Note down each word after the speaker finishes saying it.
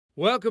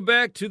Welcome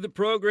back to the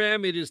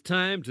program. It is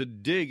time to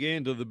dig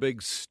into the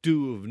big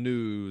stew of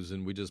news,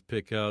 and we just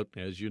pick out,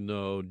 as you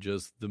know,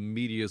 just the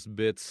meatiest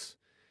bits,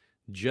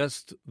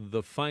 just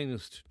the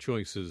finest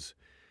choices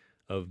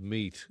of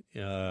meat,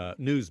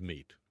 news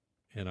meat.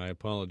 And I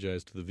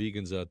apologize to the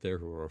vegans out there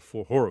who are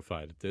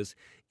horrified at this.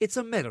 It's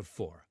a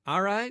metaphor,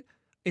 all right?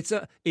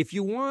 If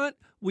you want,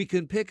 we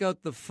can pick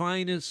out the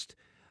finest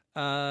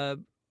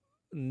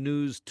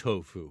news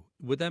tofu.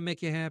 Would that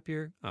make you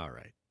happier? All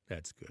right.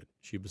 That's good.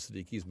 Sheba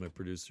Siddiqui is my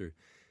producer.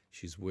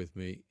 She's with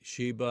me.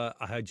 Sheba,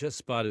 I just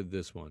spotted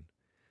this one.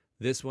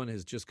 This one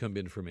has just come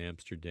in from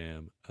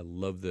Amsterdam. I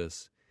love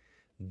this.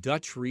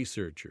 Dutch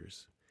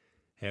researchers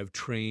have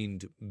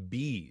trained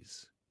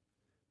bees.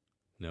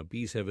 Now,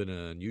 bees have an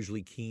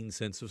unusually keen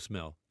sense of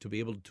smell to be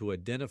able to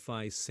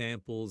identify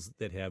samples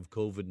that have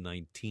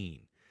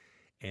COVID-19.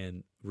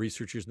 And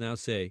researchers now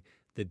say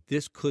that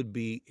this could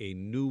be a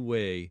new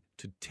way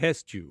to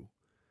test you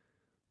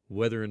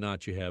whether or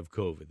not you have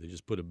COVID. They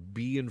just put a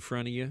bee in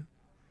front of you,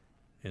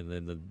 and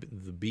then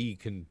the bee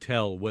can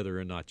tell whether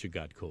or not you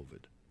got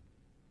COVID.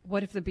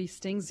 What if the bee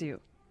stings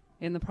you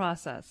in the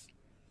process?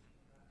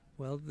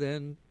 Well,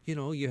 then,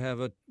 you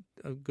have a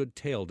good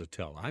tale to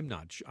tell.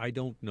 I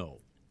don't know.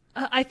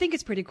 I think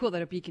it's pretty cool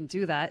that a bee can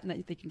do that and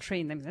that they can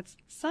train them. That's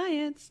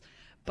science.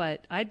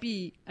 But I'm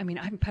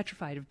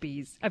petrified of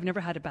bees. I've never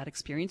had a bad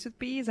experience with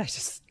bees. I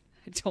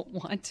don't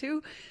want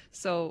to.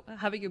 So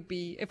having a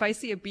bee, if I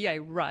see a bee, I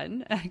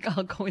run.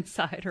 I'll go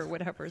inside or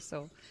whatever.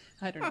 So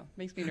I don't know.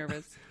 Makes me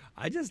nervous.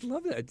 I just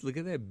love that. Look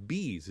at that,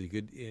 bees.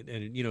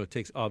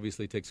 It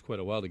obviously takes quite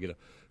a while to get a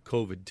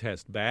COVID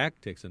test back.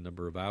 It takes a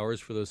number of hours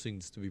for those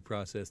things to be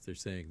processed. They're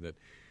saying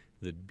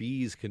that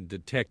bees can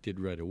detect it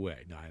right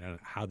away. Now, I don't know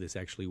how this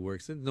actually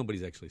works. And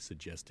nobody's actually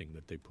suggesting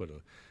that they put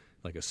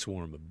a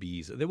swarm of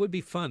bees. That would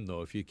be fun,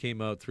 though, if you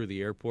came out through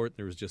the airport and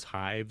there was just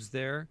hives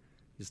there.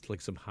 Just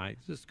like some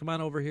hives. Just come on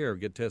over here,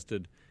 get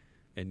tested,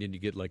 and then you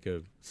get like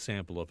a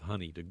sample of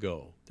honey to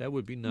go. That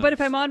would be nice. But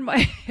if I'm on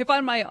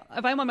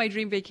my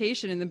dream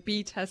vacation and the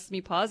bee tests me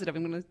positive,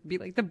 I'm going to be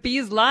like, the bee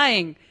is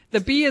lying.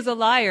 The bee is a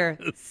liar.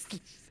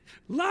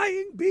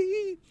 Lying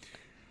bee.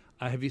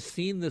 Have you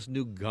seen this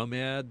new gum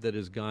ad that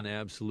has gone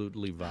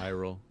absolutely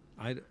viral?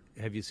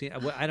 Have you seen?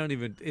 I don't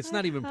even. It's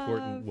not even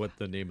important what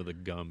the name of the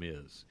gum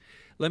is.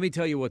 Let me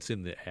tell you what's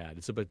in the ad.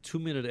 It's about a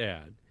 2-minute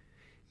ad.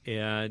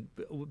 And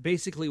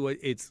basically what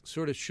it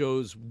sort of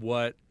shows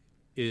what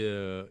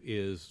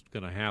is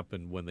going to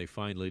happen when they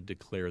finally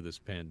declare this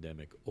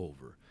pandemic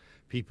over.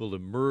 People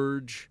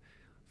emerge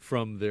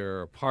from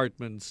their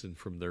apartments and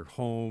from their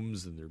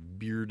homes, and they're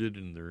bearded,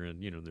 and they're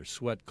in their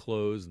sweat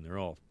clothes, and they're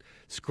all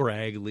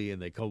scraggly,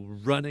 and they go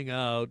running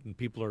out, and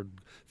people are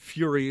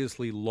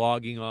furiously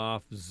logging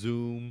off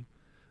Zoom,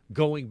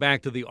 going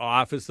back to the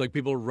office. Like,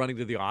 people are running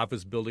to the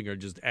office building are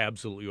just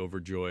absolutely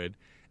overjoyed.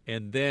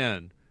 And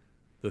then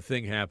the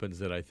thing happens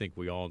that I think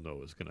we all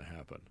know is going to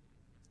happen.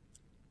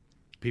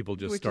 People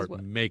just start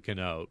making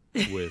out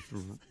with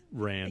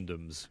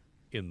randoms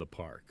in the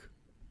park.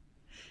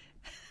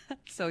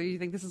 So you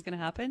think this is going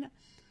to happen?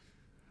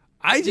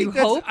 I think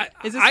that's hope.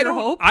 Is this your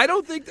hope? I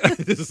don't think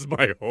this is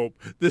my hope.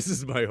 This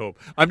is my hope.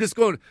 I'm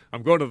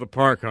going to the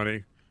park,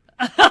 honey.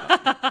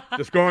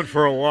 Just going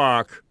for a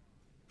walk.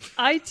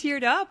 I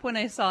teared up when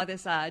I saw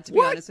this ad, to be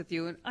honest with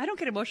you. And I don't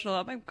get emotional.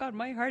 Oh my God,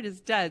 my heart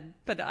is dead.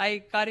 But I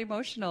got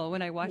emotional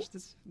when I watched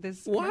this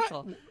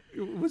commercial.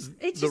 Was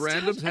the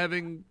randoms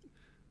having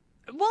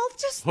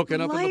just hooking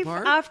up life in the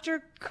park?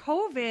 After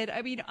COVID.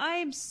 I mean, I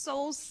am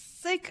so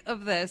sick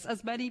of this,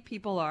 as many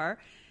people are.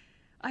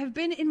 I've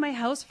been in my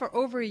house for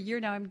over a year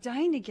now. I'm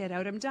dying to get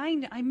out.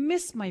 I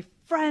miss my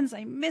friends.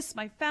 I miss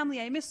my family.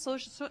 I miss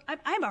social. So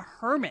I'm a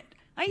hermit.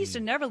 I used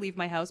to never leave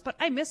my house, but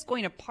I miss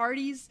going to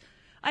parties.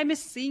 I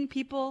miss seeing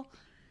people.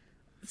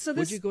 So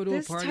would you go to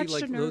a party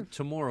like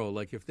tomorrow?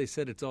 Like if they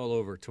said it's all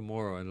over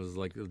tomorrow and it was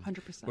like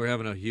 100%. We're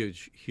having a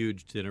huge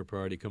dinner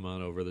party. Come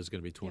on over. There's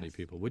going to be 20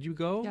 people. Would you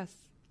go? Yes.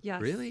 Yes.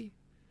 Really?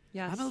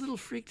 Yes. I'm a little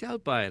freaked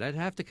out by it. I'd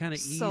have to kind of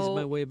ease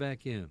my way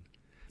back in.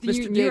 The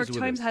New York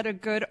Times had a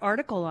good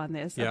article on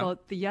this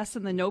about the yes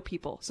and the no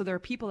people. So there are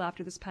people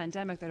after this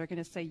pandemic that are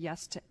going to say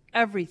yes to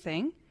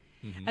everything.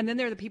 Mm-hmm. And then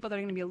there are the people that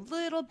are going to be a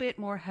little bit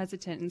more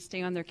hesitant and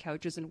stay on their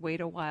couches and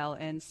wait a while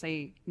and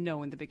say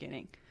no in the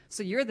beginning.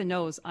 So you're the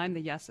no's, I'm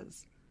the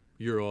yeses.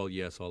 You're all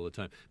yes all the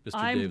time. Mr.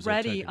 I'm Dave's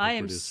ready. I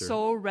am producer.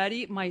 so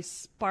ready. My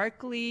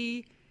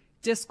sparkly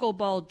disco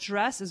ball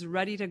dress is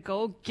ready to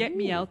go. Get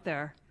me out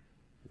there.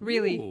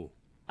 Really. Ooh.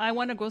 I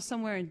want to go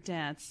somewhere and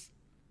dance.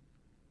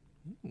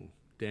 Ooh.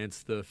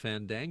 Dance the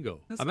fandango.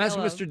 I'm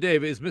asking Mr.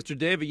 Dave, is Mr.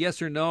 Dave a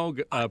yes or no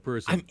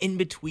person? I'm in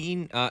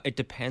between. It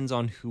depends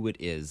on who it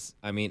is.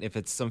 I mean, if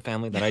it's some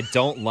family that I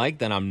don't like,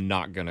 then I'm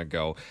not gonna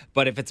go.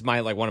 But if it's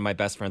one of my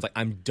best friends,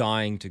 I'm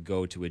dying to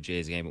go to a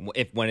Jays game.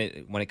 When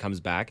it comes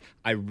back,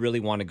 I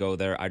really want to go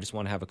there. I just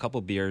want to have a couple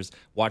beers,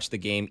 watch the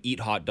game, eat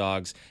hot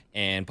dogs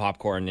and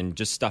popcorn, and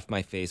just stuff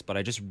my face. But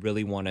I just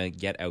really want to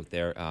get out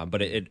there.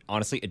 But it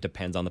honestly, it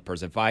depends on the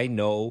person. If I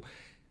know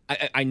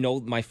I know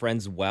my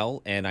friends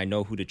well, and I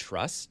know who to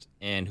trust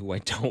and who I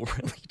don't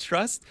really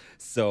trust.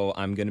 So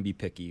I'm going to be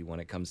picky when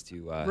it comes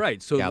to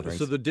Right. So, gatherings.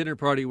 so the dinner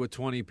party with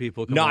 20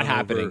 people coming Not on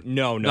happening. over,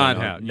 No, not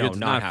no, happening. no, It's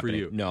not not for happening.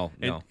 you. No,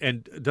 and, no.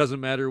 And it doesn't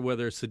matter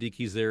whether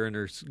Sadiqi's there in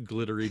her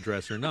glittery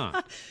dress or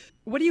not.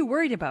 What are you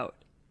worried about?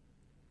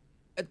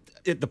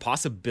 The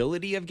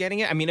possibility of getting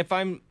it. I mean, if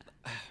I'm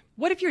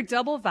What if you're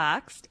double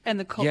vaxxed and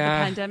the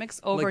Yeah. pandemic's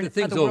over Like and the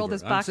thing's the world over.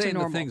 is I'm back to saying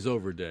normal? the thing's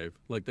over, Dave.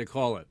 Like they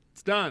call it.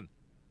 It's done.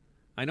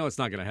 I know it's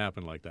not going to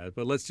happen like that,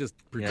 but let's just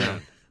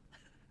pretend.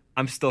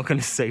 I'm still going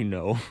to say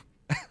no.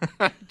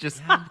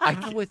 Just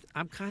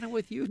I'm kind of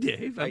with you,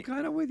 Dave. I'm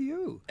kind of with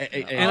you.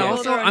 And I'll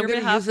also, vote on I'm your going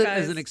to behalf, use it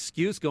as guys. an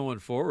excuse going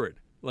forward.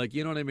 Like,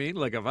 you know what I mean?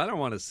 Like, if I don't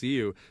want to see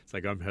you, it's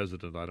like I'm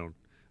hesitant.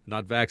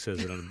 Not vax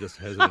hesitant. I'm just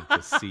hesitant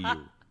to see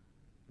you.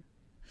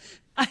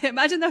 I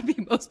imagine that would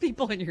be most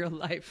people in your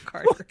life,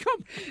 Carter.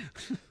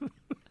 Come.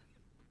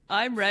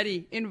 I'm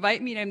ready.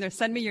 Invite me. And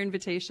send me your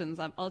invitations.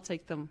 I'll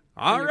take them.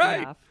 on All your right.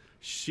 behalf.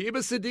 Sheba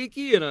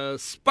Siddiqui in a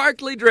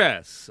sparkly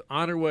dress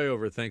on her way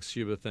over. Thanks,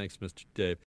 Sheba. Thanks, Mr. Dave.